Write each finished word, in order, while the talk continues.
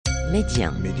Média.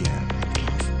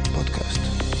 Podcast.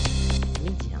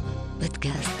 Média.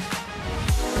 Podcast.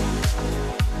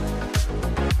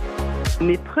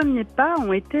 Mes premiers pas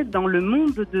ont été dans le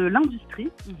monde de l'industrie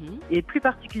et plus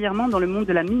particulièrement dans le monde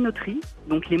de la minoterie,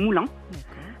 donc les moulins.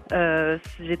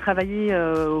 J'ai travaillé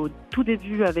au tout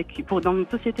début dans une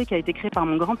société qui a été créée par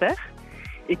mon grand-père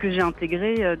et que j'ai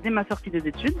intégrée dès ma sortie des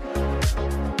études.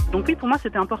 Donc oui, pour moi,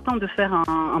 c'était important de faire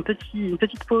une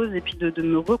petite pause et puis de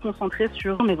me reconcentrer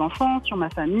sur mes enfants, sur ma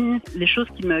famille, les choses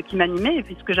qui m'animaient et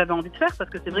puis ce que j'avais envie de faire, parce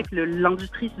que c'est vrai que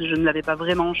l'industrie, je ne l'avais pas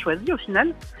vraiment choisi au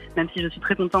final, même si je suis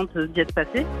très contente d'y être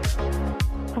passée.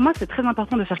 Pour moi, c'est très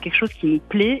important de faire quelque chose qui nous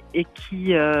plaît et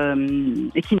qui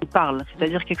nous parle,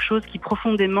 c'est-à-dire quelque chose qui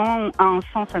profondément a un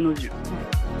sens à nos yeux.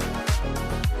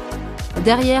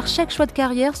 Derrière chaque choix de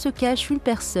carrière se cache une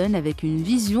personne avec une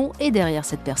vision et derrière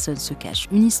cette personne se cache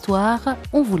une histoire.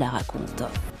 On vous la raconte.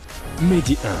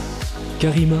 Média 1.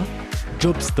 Karima,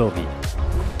 Job Story.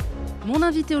 Mon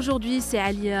invité aujourd'hui, c'est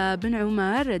Alia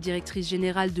Benomar, directrice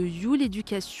générale de Yool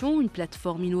Education, une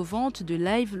plateforme innovante de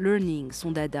live learning.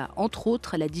 Son dada, entre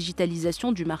autres, la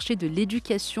digitalisation du marché de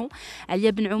l'éducation.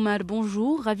 Alia Benomar,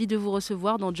 bonjour, ravie de vous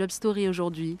recevoir dans Job Story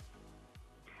aujourd'hui.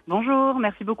 Bonjour,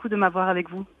 merci beaucoup de m'avoir avec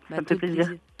vous. Ça me fait plaisir.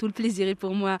 Tout le plaisir est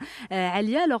pour moi.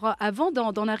 Alia, alors avant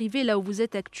d'en arriver là où vous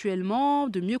êtes actuellement,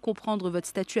 de mieux comprendre votre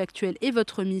statut actuel et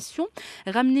votre mission,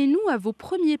 ramenez-nous à vos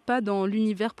premiers pas dans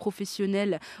l'univers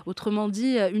professionnel. Autrement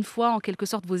dit, une fois en quelque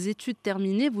sorte vos études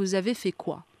terminées, vous avez fait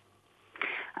quoi ?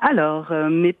 Alors,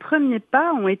 mes premiers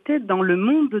pas ont été dans le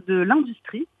monde de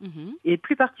l'industrie et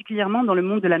plus particulièrement dans le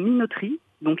monde de la minoterie,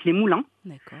 donc les moulins.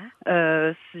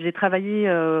 D'accord. J'ai travaillé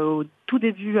au tout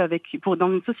début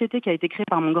dans une société qui a été créée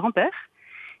par mon grand-père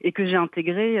et que j'ai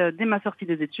intégrée dès ma sortie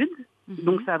des études.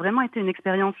 Donc ça a vraiment été une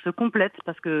expérience complète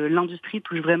parce que l'industrie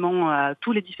touche vraiment à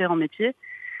tous les différents métiers.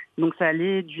 Donc ça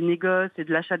allait du négoce et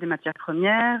de l'achat des matières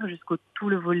premières jusqu'au tout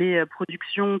le volet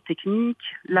production technique,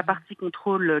 la partie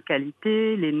contrôle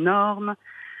qualité, les normes,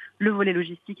 le volet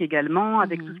logistique également,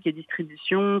 avec tout ce qui est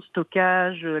distribution,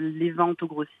 stockage, les ventes aux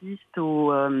grossistes,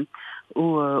 aux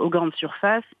grandes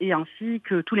surfaces, et ainsi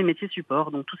que tous les métiers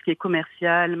supports, donc tout ce qui est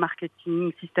commercial,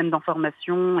 marketing, système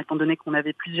d'information, étant donné qu'on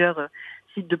avait plusieurs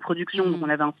sites de production, donc on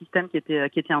avait un système qui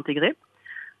était intégré.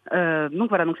 Donc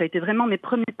voilà, donc ça a été vraiment mes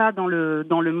premiers pas dans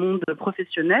le monde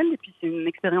professionnel, et puis c'est une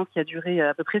expérience qui a duré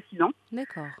à peu près 6 ans.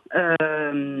 D'accord.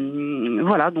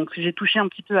 Voilà, donc j'ai touché un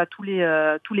petit peu à tous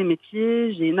les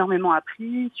métiers, j'ai énormément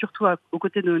appris, surtout aux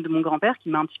côtés de mon grand-père qui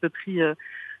m'a un petit peu pris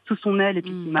sous son aile et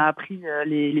puis qui m'a appris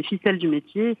les ficelles du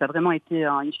métier. Ça a vraiment été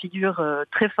une figure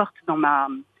très forte dans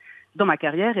ma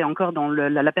carrière et encore dans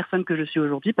la personne que je suis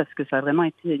aujourd'hui, parce que ça a vraiment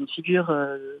été une figure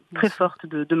très forte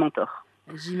de mentor.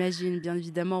 J'imagine, bien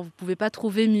évidemment, vous ne pouvez pas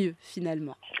trouver mieux,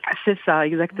 finalement. C'est ça,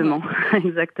 exactement. Ouais.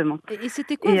 Exactement. Et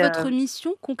c'était quoi votre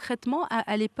mission, concrètement,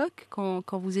 à l'époque, quand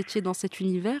vous étiez dans cet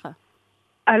univers ?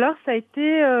 Alors, ça a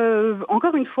été,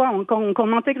 encore une fois, quand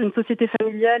on intègre une société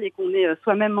familiale et qu'on est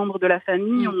soi-même membre de la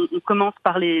famille, on commence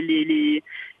par les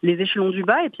échelons du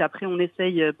bas et puis après, on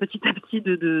essaye petit à petit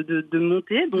de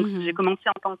monter. Donc, j'ai commencé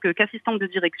en tant qu'assistante de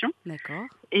direction. D'accord.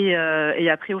 Et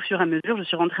après, au fur et à mesure, je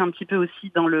suis rentrée un petit peu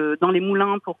aussi dans les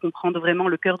moulins pour comprendre vraiment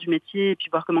le cœur du métier et puis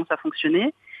voir comment ça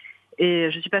fonctionnait. Et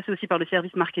je suis passée aussi par le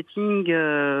service marketing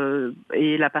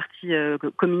et la partie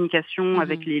communication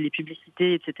avec les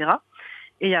publicités, etc.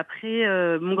 Et après,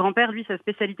 mon grand-père, lui, sa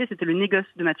spécialité, c'était le négoce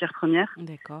de matières premières.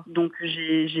 D'accord. Donc,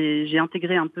 j'ai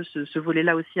intégré un peu ce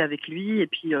volet-là aussi avec lui. Et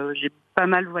puis, j'ai pas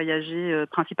mal voyagé,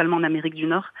 principalement en Amérique du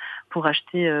Nord, pour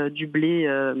acheter du blé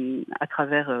à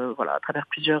travers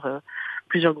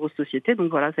plusieurs grosses sociétés. Donc,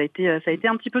 voilà, ça a été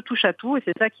un petit peu touche à tout. Et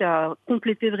c'est ça qui a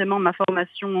complété vraiment ma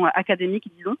formation académique,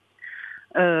 disons.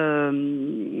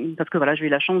 Parce que, voilà, j'ai eu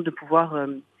la chance de pouvoir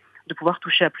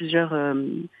toucher à plusieurs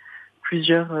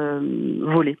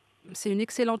volets. C'est une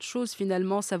excellente chose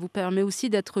finalement, ça vous permet aussi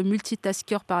d'être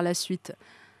multitasker par la suite.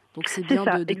 Donc c'est bien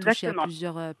de toucher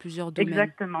à plusieurs domaines.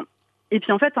 Exactement. Et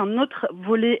puis en fait, un autre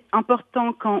volet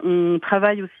important quand on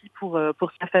travaille aussi pour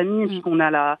sa famille, puisqu'on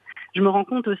je me rends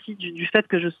compte aussi du fait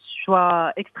que je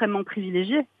sois extrêmement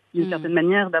privilégiée, d'une certaine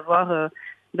manière,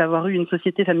 d'avoir eu une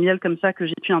société familiale comme ça que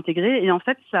j'ai pu intégrer. Et en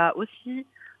fait, ça a aussi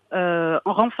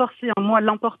renforcer en moi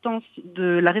l'importance de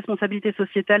la responsabilité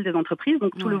sociétale des entreprises,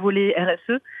 donc tout le volet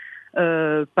RSE,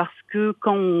 parce que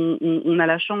quand on a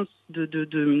la chance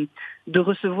de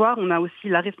recevoir, on a aussi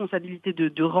la responsabilité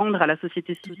de rendre à la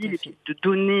société civile et puis de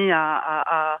donner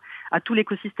à tout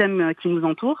l'écosystème qui nous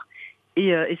entoure.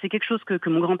 Et c'est quelque chose que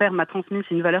mon grand-père m'a transmis,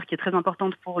 c'est une valeur qui est très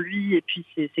importante pour lui, et puis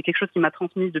c'est quelque chose qu'il m'a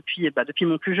transmis depuis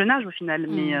mon plus jeune âge au final.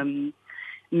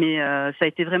 Mais ça a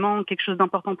été vraiment quelque chose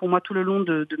d'important pour moi tout le long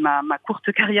de ma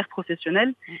courte carrière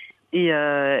professionnelle. Et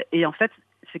en fait,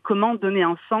 c'est comment donner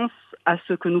un sens à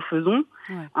ce que nous faisons,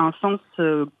 un sens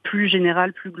plus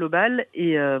général, plus global.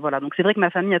 Et voilà, donc c'est vrai que ma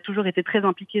famille a toujours été très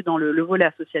impliquée dans le volet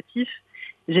associatif.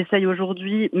 J'essaye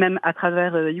aujourd'hui, même à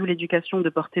travers Yool Education, de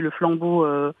porter le flambeau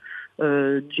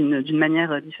d'une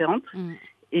manière différente.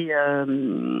 Et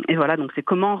voilà, donc c'est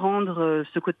comment rendre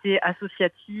ce côté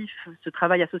associatif, ce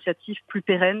travail associatif plus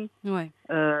pérenne,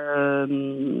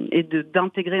 et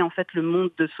d'intégrer en fait le monde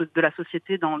de la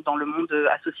société dans le monde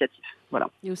associatif. Voilà.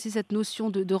 Et aussi cette notion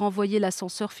de renvoyer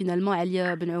l'ascenseur finalement,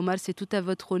 Alia Benomar, c'est tout à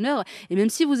votre honneur. Et même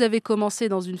si vous avez commencé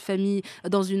dans une famille,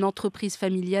 dans une entreprise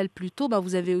familiale plus tôt,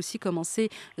 vous avez aussi commencé,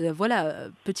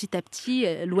 petit à petit,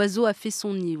 l'oiseau a fait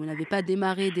son nid. Vous n'avez pas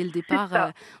démarré dès le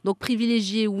départ. Donc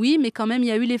privilégié, oui, mais quand même il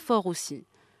y a eu l'effort aussi.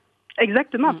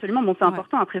 Exactement, absolument. Bon, c'est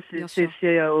important. Après,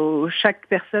 chaque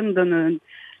personne donne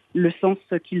le sens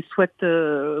qu'il souhaite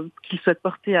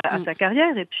porter à sa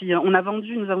carrière. Et puis, nous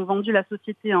avons vendu la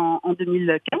société en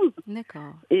 2015.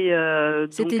 D'accord. Et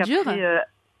c'était donc, dur.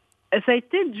 Ça a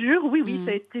été dur, oui,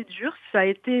 ça a été dur, ça a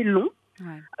été long.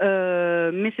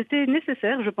 Mais c'était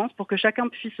nécessaire, je pense, pour que chacun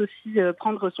puisse aussi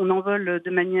prendre son envol de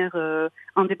manière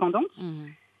indépendante.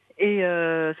 Et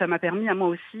ça m'a permis à moi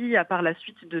aussi, à part la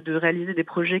suite, de réaliser des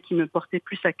projets qui me portaient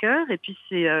plus à cœur. Et puis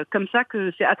c'est comme ça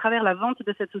que c'est à travers la vente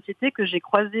de cette société que j'ai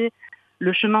croisé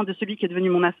le chemin de celui qui est devenu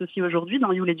mon associé aujourd'hui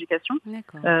dans Yool Education,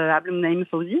 Abdelmonaïm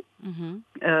Fawzi.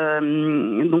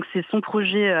 Donc c'est son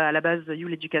projet à la base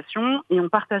Yool Education, et on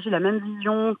partageait la même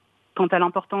vision quant à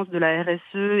l'importance de la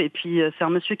RSE. Et puis c'est un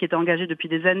monsieur qui était engagé depuis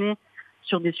des années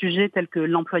sur des sujets tels que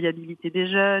l'employabilité des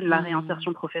jeunes, la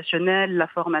réinsertion professionnelle, la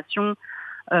formation.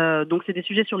 Donc c'est des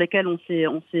sujets sur lesquels on s'est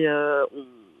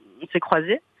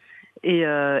croisés.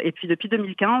 Et puis depuis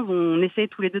 2015, on essaye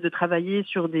tous les deux de travailler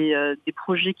sur des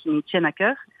projets qui nous tiennent à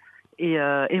cœur. Et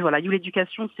voilà, Yool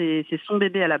Education, c'est son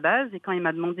bébé à la base. Et quand il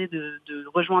m'a demandé de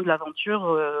rejoindre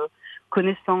l'aventure,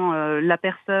 connaissant la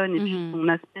personne et puis son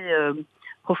aspect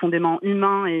profondément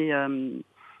humain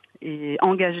et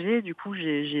engagé, du coup,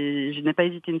 je n'ai pas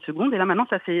hésité une seconde. Et là, maintenant,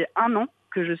 ça fait 1 an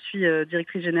que je suis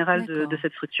directrice générale de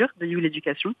cette structure, de Yool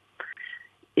Education.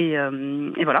 Et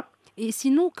voilà. Et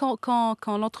sinon,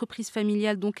 quand l'entreprise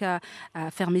familiale donc a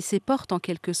fermé ses portes en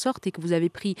quelque sorte et que vous avez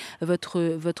pris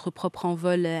votre propre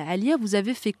envol, Alia, vous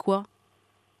avez fait quoi ?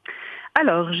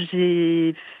 Alors,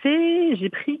 j'ai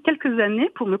pris quelques années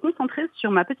pour me concentrer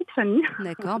sur ma petite famille.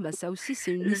 D'accord, ça aussi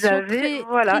c'est une mission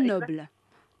très noble.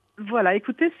 Voilà,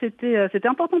 écoutez, c'était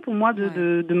important pour moi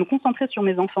de me concentrer sur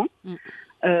mes enfants.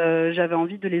 J'avais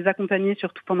envie de les accompagner,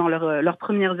 surtout pendant leurs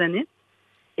premières années.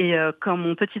 Et quand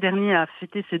mon petit dernier a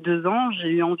fêté ses 2 ans, j'ai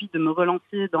eu envie de me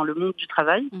relancer dans le monde du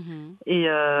travail. Et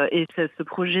ce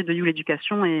projet de Yool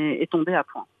Education est tombé à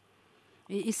point.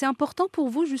 Et c'est important pour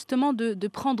vous justement de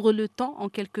prendre le temps, en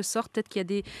quelque sorte, peut-être qu'il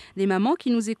y a des mamans qui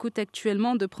nous écoutent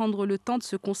actuellement, de prendre le temps de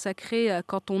se consacrer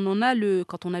quand on a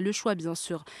le choix, bien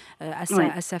sûr, à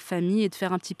sa famille, et de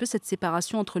faire un petit peu cette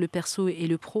séparation entre le perso et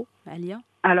le pro, Alia.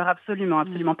 Alors absolument.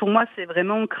 Pour moi, c'est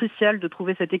vraiment crucial de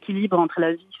trouver cet équilibre entre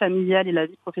la vie familiale et la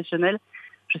vie professionnelle.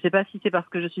 Je ne sais pas si c'est parce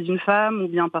que je suis une femme ou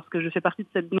bien parce que je fais partie de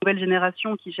cette nouvelle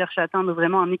génération qui cherche à atteindre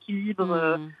vraiment un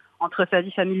équilibre entre sa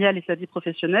vie familiale et sa vie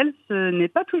professionnelle. Ce n'est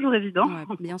pas toujours évident.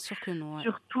 Bien sûr que non.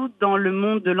 Surtout dans le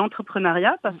monde de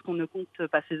l'entrepreneuriat, parce qu'on ne compte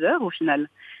pas ses heures au final.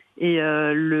 Et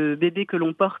le bébé que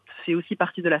l'on porte fait aussi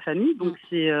partie de la famille. Donc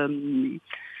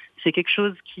c'est quelque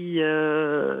chose qui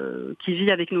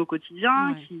vit avec nous au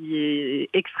quotidien, qui est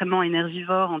extrêmement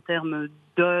énergivore en termes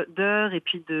d'heures et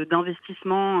puis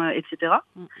d'investissement, etc.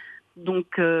 Donc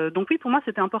oui, pour moi,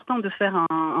 c'était important de faire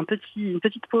une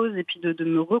petite pause et puis de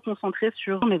me reconcentrer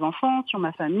sur mes enfants, sur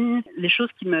ma famille, les choses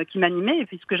qui m'animaient et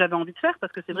puis ce que j'avais envie de faire,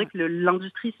 parce que c'est vrai que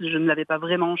l'industrie, je ne l'avais pas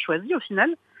vraiment choisie au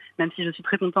final, même si je suis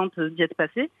très contente d'y être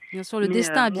passée. Bien sûr, le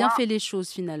destin a bien fait les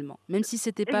choses finalement, même si ce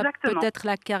n'était pas peut-être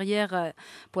la carrière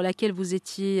pour laquelle vous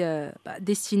étiez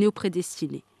destinée ou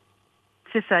prédestinée.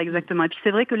 C'est ça, exactement. Et puis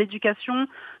c'est vrai que l'éducation,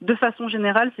 de façon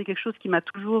générale, c'est quelque chose qui m'a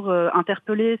toujours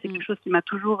interpellée, c'est quelque chose qui m'a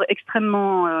toujours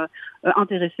extrêmement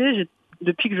intéressée.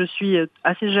 Depuis que je suis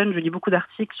assez jeune, je lis beaucoup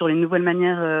d'articles sur les nouvelles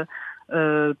manières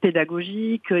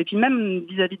pédagogiques, et puis même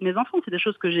vis-à-vis de mes enfants, c'est des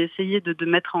choses que j'ai essayé de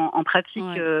mettre en pratique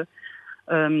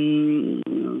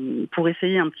pour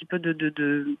essayer un petit peu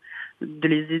de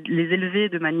les élever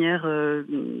de manière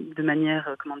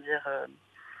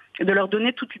de leur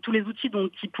donner tous les outils dont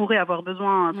ils pourraient avoir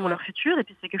besoin pour leur futur. Et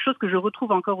puis c'est quelque chose que je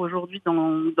retrouve encore aujourd'hui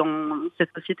dans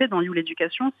cette société, dans Yool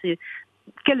Education, c'est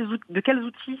de quels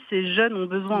outils ces jeunes ont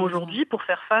besoin aujourd'hui pour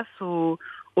faire face aux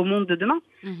au monde de demain.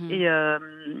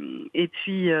 Et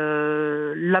puis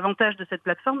l'avantage de cette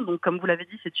plateforme, donc comme vous l'avez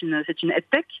dit, c'est une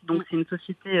EdTech, donc c'est une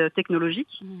société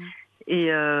technologique.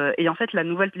 Et en fait, les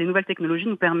nouvelles technologies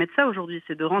nous permettent ça aujourd'hui,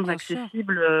 c'est de rendre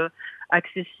accessible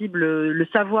le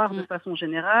savoir de façon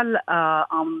générale à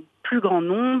un plus grand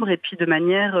nombre et puis de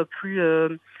manière plus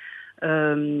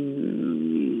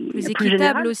équitable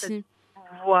générale, aussi.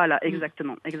 Voilà,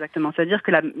 exactement. C'est-à-dire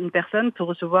que une personne peut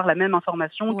recevoir la même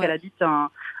information qu'elle habite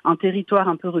un territoire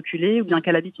un peu reculé ou bien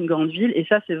qu'elle habite une grande ville. Et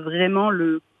ça, c'est vraiment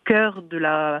le cœur de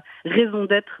la raison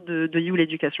d'être de Yool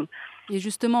Education. Et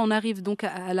justement, on arrive donc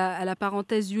à la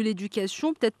parenthèse Yool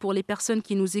Education, peut-être pour les personnes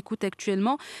qui nous écoutent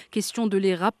actuellement, question de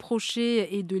les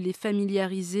rapprocher et de les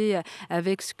familiariser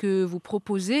avec ce que vous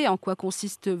proposez, en quoi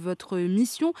consiste votre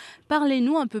mission.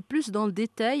 Parlez-nous un peu plus dans le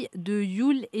détail de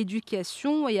Yool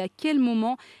Education et à quel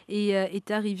moment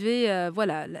est arrivée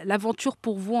l'aventure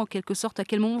pour vous, en quelque sorte, à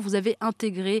quel moment vous avez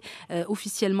intégré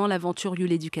officiellement l'aventure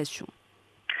Yool Education.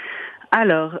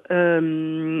 Alors,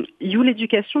 Yool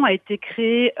Education a été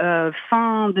créé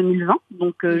fin 2020,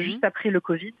 donc juste après le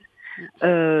Covid.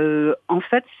 En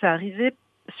fait, ça arrivait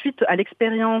suite à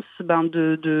l'expérience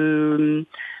du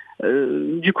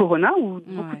corona, où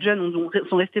beaucoup de jeunes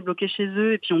sont restés bloqués chez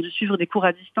eux et puis ont dû suivre des cours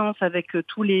à distance avec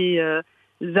tous les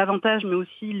avantages, mais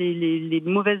aussi les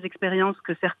mauvaises expériences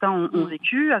que certains ont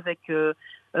vécues, avec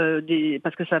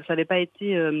parce que ça n'avait pas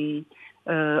été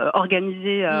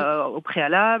organisé au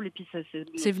préalable, et puis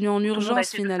c'est venu en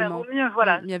urgence finalement.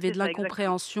 Voilà, il y avait de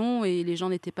l'incompréhension et les gens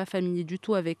n'étaient pas familiers du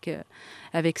tout avec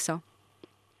ça.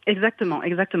 Exactement.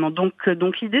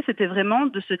 Donc l'idée, c'était vraiment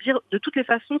de se dire, de toutes les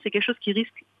façons, c'est quelque chose qui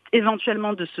risque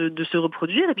éventuellement de se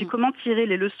reproduire, et puis comment tirer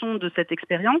les leçons de cette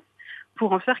expérience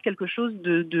pour en faire quelque chose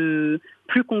de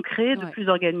plus concret, de plus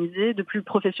organisé, de plus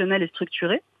professionnel et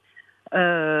structuré.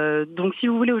 Donc, si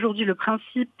vous voulez, aujourd'hui, le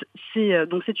principe,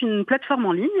 c'est une plateforme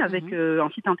en ligne avec un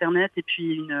site internet et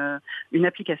puis une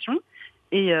application.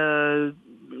 Et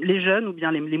les jeunes ou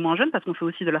bien les moins jeunes, parce qu'on fait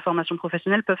aussi de la formation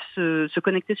professionnelle, peuvent se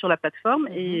connecter sur la plateforme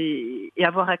et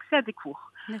avoir accès à des cours.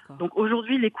 D'accord. Donc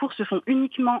aujourd'hui, les cours se font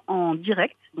uniquement en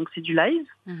direct, donc c'est du live.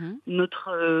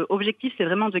 Notre objectif, c'est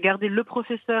vraiment de garder le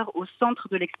professeur au centre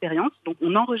de l'expérience. Donc on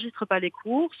n'enregistre pas les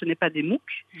cours, ce n'est pas des MOOC,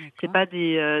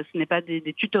 ce n'est pas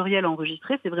des tutoriels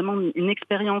enregistrés, c'est vraiment une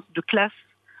expérience de classe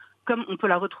comme on peut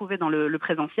la retrouver dans le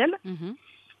présentiel.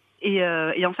 Et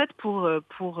en fait, pour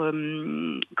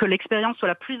que l'expérience soit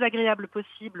la plus agréable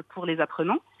possible pour les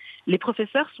apprenants, les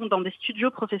professeurs sont dans des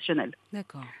studios professionnels.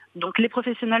 D'accord. Donc les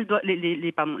professionnels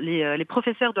les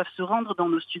professeurs doivent se rendre dans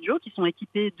nos studios qui sont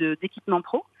équipés d'équipements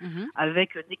pro,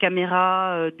 avec des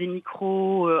caméras, des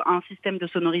micros, un système de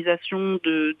sonorisation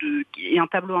et un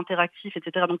tableau interactif,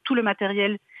 etc. Donc tout le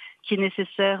matériel qui est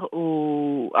nécessaire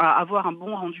à avoir un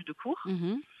bon rendu de cours.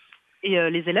 Et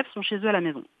les élèves sont chez eux à la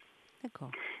maison.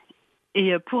 D'accord.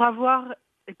 Et pour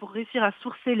réussir à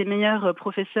sourcer les meilleurs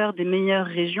professeurs des meilleures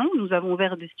régions, nous avons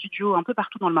ouvert des studios un peu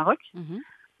partout dans le Maroc.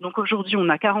 Donc aujourd'hui, on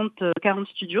a 40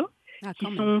 studios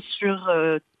qui sont sur...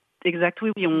 exact,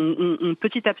 oui.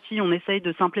 Petit à petit, on essaye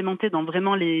de s'implémenter dans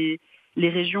vraiment les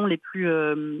régions les plus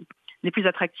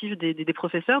attractives des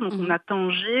professeurs. Donc on a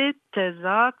Tanger,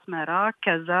 Teza, Tmara,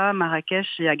 Casa,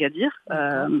 Marrakech et Agadir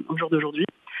au jour d'aujourd'hui.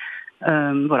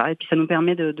 Et puis ça nous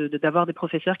permet d'avoir des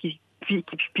professeurs qui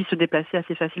puissent se déplacer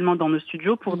assez facilement dans nos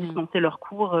studios pour dispenser leurs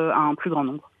cours à un plus grand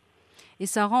nombre. Et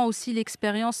ça rend aussi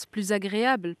l'expérience plus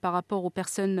agréable par rapport aux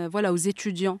personnes, aux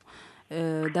étudiants,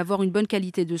 d'avoir une bonne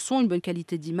qualité de son, une bonne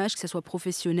qualité d'image, que ça soit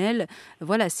professionnel.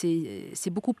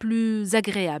 C'est beaucoup plus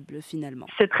agréable finalement.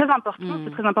 C'est très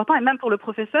important, et même pour le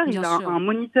professeur, il a un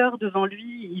moniteur devant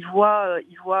lui, il voit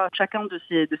chacun de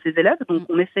ses élèves. Donc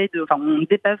on ne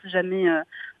dépasse jamais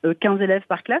 15 élèves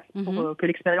par classe pour que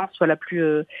l'expérience soit la plus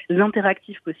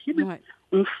interactive possible.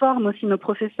 On forme aussi nos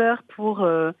professeurs pour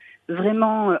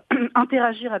vraiment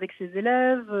interagir avec ses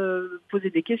élèves, poser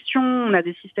des questions. On a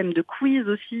des systèmes de quiz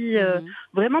aussi,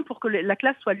 vraiment pour que la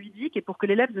classe soit ludique et pour que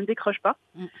l'élève ne décroche pas.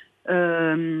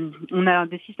 On a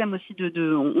des systèmes aussi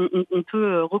on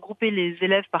peut regrouper les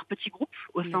élèves par petits groupes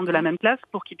au sein de la même classe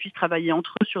pour qu'ils puissent travailler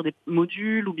entre eux sur des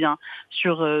modules ou bien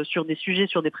sur des sujets,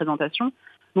 sur des présentations.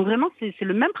 Donc vraiment, c'est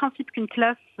le même principe qu'une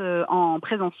classe en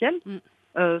présentiel,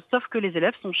 sauf que les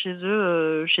élèves sont chez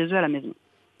eux à la maison.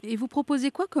 Et vous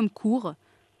proposez quoi comme cours ?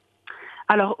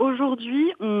 Alors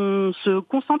aujourd'hui, on se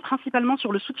concentre principalement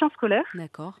sur le soutien scolaire.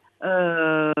 D'accord.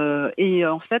 Et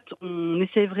en fait, on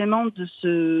essaie vraiment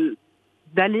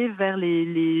d'aller vers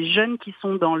les jeunes qui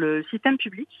sont dans le système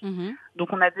public.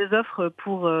 Donc on a des offres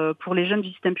pour les jeunes du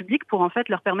système public pour en fait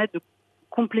leur permettre de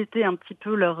compléter un petit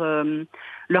peu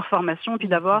leur formation et puis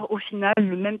d'avoir au final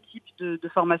le même type de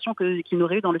formation qu'ils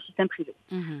n'auraient eu dans le système privé.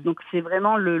 Donc c'est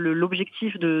vraiment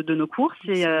l'objectif de nos cours,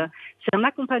 c'est un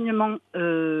accompagnement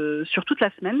sur toute la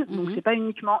semaine, donc c'est pas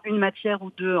uniquement une matière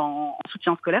ou deux en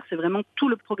soutien scolaire, c'est vraiment tout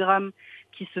le programme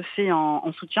qui se fait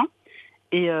en soutien.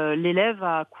 Et l'élève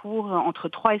a cours entre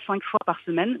 3 et 5 fois par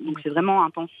semaine, donc c'est vraiment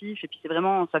intensif et puis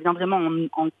ça vient vraiment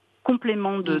en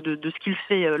complément de ce qu'il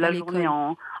fait la journée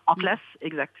en classe,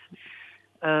 exact.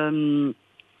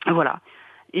 Voilà.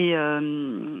 Et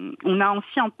on a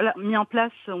aussi mis en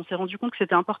place, on s'est rendu compte que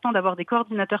c'était important d'avoir des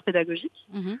coordinateurs pédagogiques.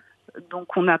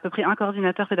 Donc on a à peu près un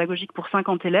coordinateur pédagogique pour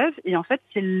 50 élèves et en fait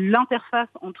c'est l'interface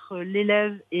entre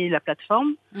l'élève et la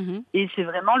plateforme et c'est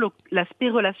vraiment l'aspect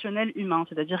relationnel humain,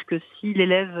 c'est-à-dire que si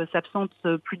l'élève s'absente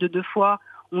plus de 2 fois,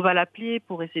 on va l'appeler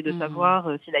pour essayer de savoir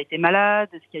s'il a été malade,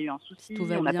 est-ce qu'il y a eu un souci,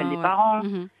 on appelle les parents.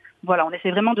 Voilà, on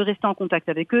essaie vraiment de rester en contact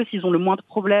avec eux, s'ils ont le moindre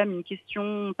problème, une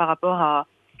question par rapport à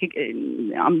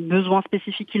un besoin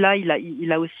spécifique qu'il a,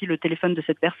 il a aussi le téléphone de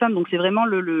cette personne, donc c'est vraiment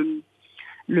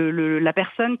la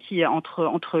personne qui est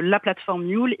entre la plateforme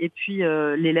Yool et puis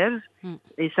l'élève.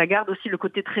 Et ça garde aussi le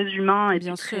côté très humain. Et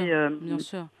bien puis sûr, bien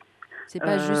sûr. C'est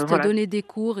pas juste donner des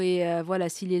cours et voilà,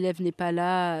 si l'élève n'est pas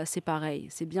là, c'est pareil.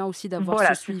 C'est bien aussi d'avoir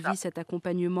ce suivi, cet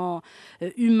accompagnement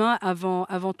humain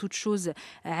avant toute chose.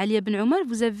 Alia Benomar,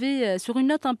 vous avez, sur une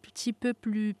note un petit peu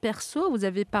plus perso, vous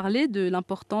avez parlé de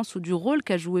l'importance ou du rôle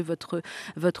qu'a joué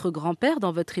votre grand-père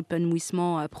dans votre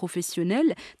épanouissement professionnel.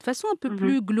 De façon un peu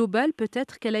plus globale,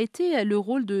 peut-être, quel a été le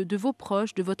rôle de vos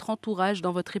proches, de votre entourage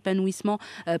dans votre épanouissement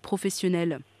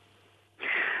professionnel ?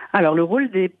 Alors, le rôle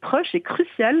des proches est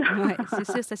crucial. Ouais,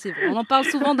 c'est vrai. On en parle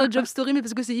souvent dans Job Story, mais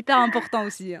parce que c'est hyper important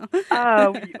aussi. Ah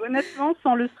oui, honnêtement,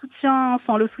 sans le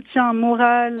soutien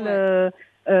moral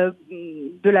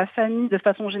de la famille de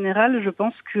façon générale, je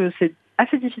pense que c'est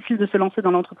assez difficile de se lancer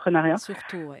dans l'entrepreneuriat.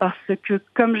 Surtout, ouais. Parce que,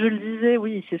 comme je le disais,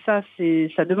 oui, c'est ça,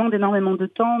 ça demande énormément de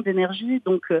temps, d'énergie.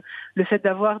 Donc, le fait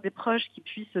d'avoir des proches qui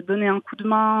puissent donner un coup de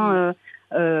main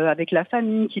avec la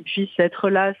famille, qui puissent être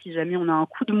là si jamais on a un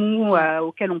coup de mou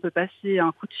auquel on peut passer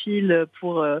un coup de fil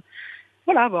pour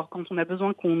voir quand on a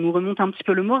besoin qu'on nous remonte un petit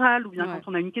peu le moral, ou bien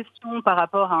quand on a une question par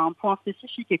rapport à un point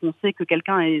spécifique et qu'on sait que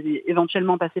quelqu'un est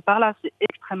éventuellement passé par là, c'est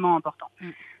extrêmement important.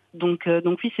 Donc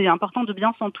oui, c'est important de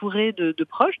bien s'entourer de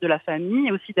proches, de la famille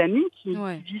et aussi d'amis qui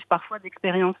vivent parfois des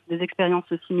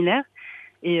expériences similaires.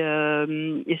 Et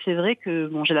c'est vrai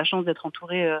que j'ai la chance d'être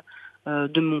entourée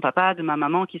de mon papa, de ma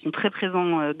maman, qui sont très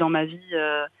présents dans ma vie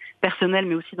personnelle,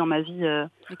 mais aussi dans ma vie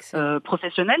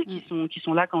professionnelle, qui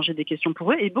sont là quand j'ai des questions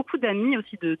pour eux. Et beaucoup d'amis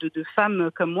aussi de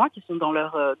femmes comme moi, qui sont dans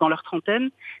leur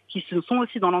trentaine, qui sont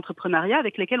aussi dans l'entrepreneuriat,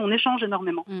 avec lesquelles on échange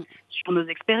énormément sur nos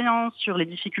expériences, sur les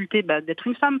difficultés d'être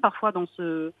une femme parfois dans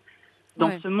ce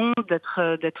monde,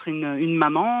 d'être une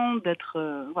maman, d'être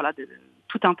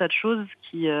tout un tas de choses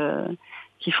qui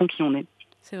font qui on est.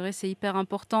 C'est vrai, c'est hyper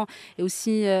important. Et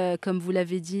aussi, comme vous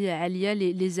l'avez dit, Alia,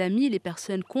 les amis, les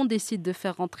personnes qu'on décide de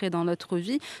faire rentrer dans notre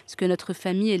vie, parce que notre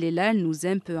famille, elle est là, elle nous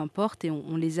aime, peu importe, et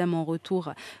on les aime en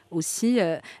retour aussi.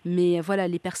 Mais voilà,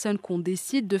 les personnes qu'on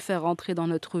décide de faire rentrer dans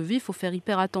notre vie, il faut faire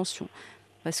hyper attention.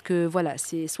 Parce que voilà,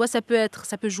 soit ça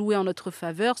peut jouer en notre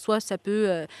faveur, soit ça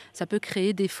peut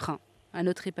créer des freins à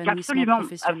notre épanouissement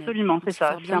professionnel. Absolument, c'est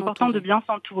ça. C'est important de bien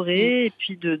s'entourer et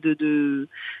puis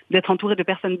d'être entouré de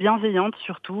personnes bienveillantes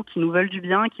surtout, qui nous veulent du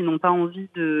bien, qui n'ont pas envie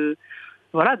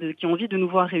qui ont envie de nous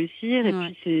voir réussir. Et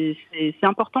puis c'est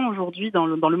important aujourd'hui dans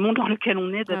le monde dans lequel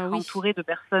on est d'être entouré de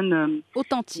personnes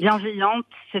authentiques, bienveillantes,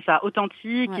 c'est ça,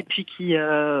 authentiques et puis qui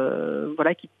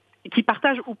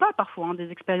partagent ou pas parfois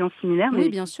des expériences similaires, mais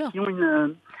bien sûr. qui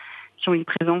ont une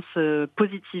présence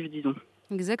positive, disons.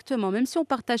 Exactement. Même si on ne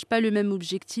partage pas le même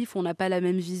objectif, on n'a pas la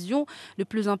même vision, le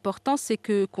plus important, c'est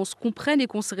qu'on se comprenne et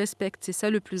qu'on se respecte. C'est ça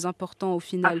le plus important au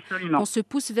final. Absolument. Qu'on se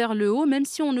pousse vers le haut, même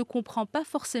si on ne comprend pas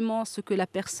forcément ce que la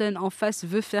personne en face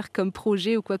veut faire comme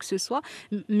projet ou quoi que ce soit,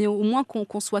 mais au moins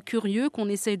qu'on soit curieux, qu'on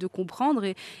essaye de comprendre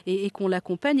et qu'on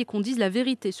l'accompagne et qu'on dise la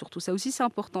vérité surtout. Ça aussi, c'est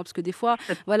important parce que des fois,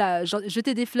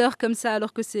 jeter des fleurs comme ça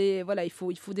alors que il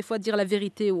faut des fois dire la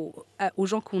vérité aux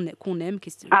gens qu'on aime,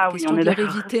 question de leur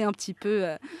éviter un petit peu.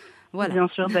 Bien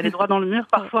sûr, d'aller droit dans le mur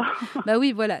parfois.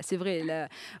 Oui, voilà, c'est vrai.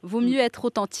 Vaut mieux être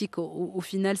authentique. Au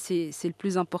final, c'est le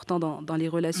plus important dans les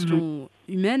relations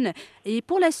humaines. Et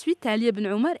pour la suite, Alia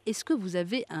Benomar, est-ce que vous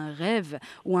avez un rêve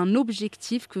ou un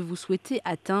objectif que vous souhaitez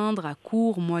atteindre à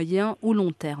court, moyen ou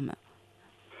long terme ?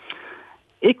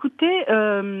 Écoutez,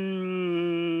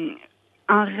 un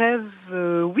rêve,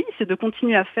 oui, c'est de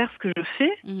continuer à faire ce que je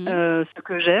fais, ce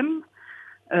que j'aime.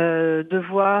 de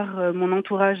voir mon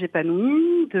entourage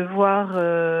épanoui, de voir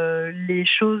les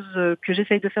choses que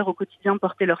j'essaye de faire au quotidien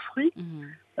porter leurs fruits.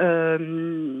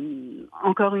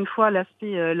 Encore une fois,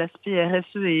 l'aspect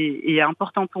RSE est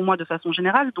important pour moi de façon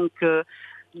générale, donc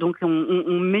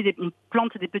on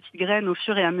plante des petites graines au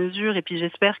fur et à mesure, et puis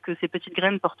j'espère que ces petites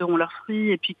graines porteront leurs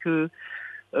fruits, et puis que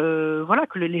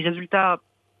les résultats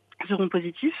seront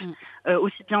positifs,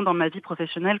 aussi bien dans ma vie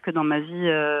professionnelle que dans ma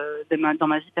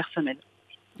vie personnelle.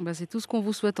 C'est tout ce qu'on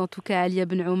vous souhaite en tout cas, Alia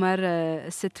Benomar.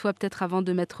 Cette fois, peut-être avant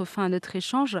de mettre fin à notre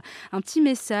échange, un petit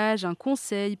message, un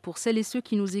conseil pour celles et ceux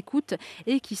qui nous écoutent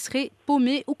et qui seraient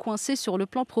paumés ou coincés sur le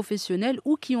plan professionnel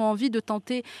ou qui ont envie de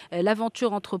tenter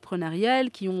l'aventure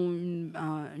entrepreneuriale, qui ont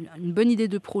une bonne idée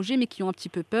de projet mais qui ont un petit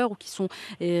peu peur ou qui sont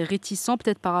réticents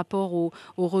peut-être par rapport au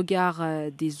regard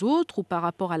des autres ou par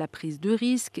rapport à la prise de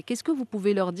risque. Qu'est-ce que vous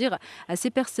pouvez leur dire à ces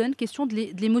personnes? Question de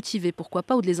les motiver, pourquoi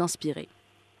pas, ou de les inspirer.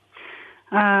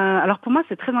 Alors pour moi,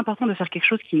 c'est très important de faire quelque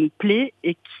chose qui nous plaît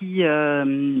et qui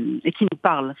nous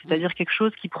parle, c'est-à-dire quelque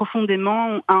chose qui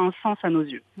profondément a un sens à nos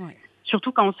yeux. Ouais.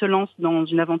 Surtout quand on se lance dans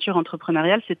une aventure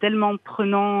entrepreneuriale, c'est tellement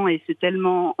prenant et c'est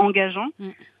tellement engageant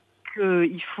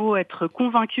qu'il faut être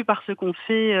convaincu par ce qu'on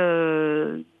fait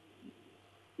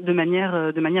de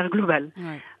manière globale.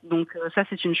 Ouais. Donc ça,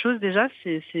 c'est une chose déjà,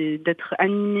 c'est d'être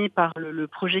animé par le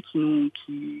projet qui nous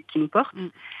porte.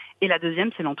 Et la deuxième,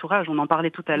 c'est l'entourage. On en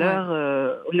parlait tout à l'heure.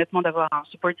 Honnêtement, d'avoir un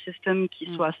support system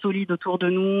qui soit solide autour de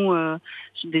nous,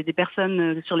 des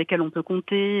personnes sur lesquelles on peut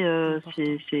compter,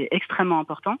 c'est extrêmement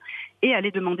important. Et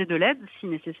aller demander de l'aide si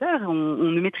nécessaire. On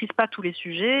ne maîtrise pas tous les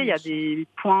sujets. Il y a des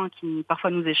points qui parfois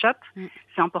nous échappent.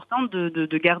 C'est important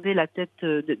de garder la tête,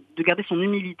 de garder son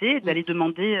humilité, d'aller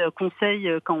demander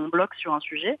conseil quand on bloque sur un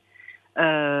sujet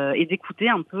et d'écouter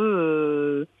un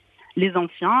peu les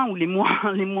anciens ou les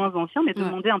moins anciens, mais de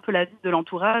demander un peu l'avis de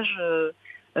l'entourage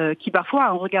qui parfois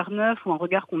a un regard neuf ou un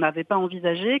regard qu'on n'avait pas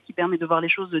envisagé, qui permet de voir les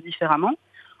choses différemment,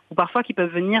 ou parfois qui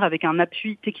peuvent venir avec un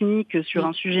appui technique sur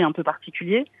un sujet un peu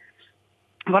particulier.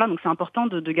 Voilà, donc c'est important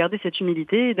de garder cette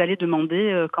humilité et d'aller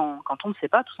demander quand on ne sait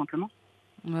pas, tout simplement.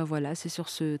 Voilà, c'est sur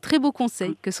ce très beau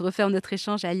conseil que se referme notre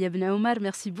échange. Alia Benomar,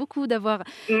 merci beaucoup d'avoir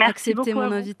accepté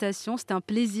mon invitation. C'était un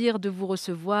plaisir de vous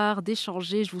recevoir,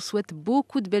 d'échanger. Je vous souhaite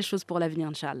beaucoup de belles choses pour l'avenir,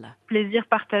 Inch'Allah. Plaisir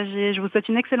partagé. Je vous souhaite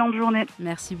une excellente journée.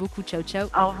 Merci beaucoup. Ciao, ciao.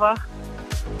 Au revoir.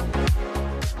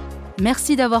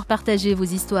 Merci d'avoir partagé vos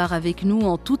histoires avec nous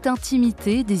en toute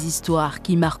intimité, des histoires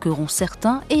qui marqueront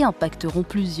certains et impacteront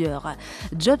plusieurs.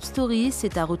 Job Story,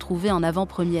 c'est à retrouver en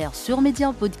avant-première sur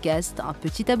Média Podcast, un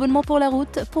petit abonnement pour la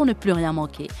route pour ne plus rien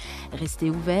manquer.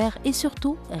 Restez ouverts et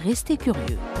surtout, restez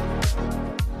curieux.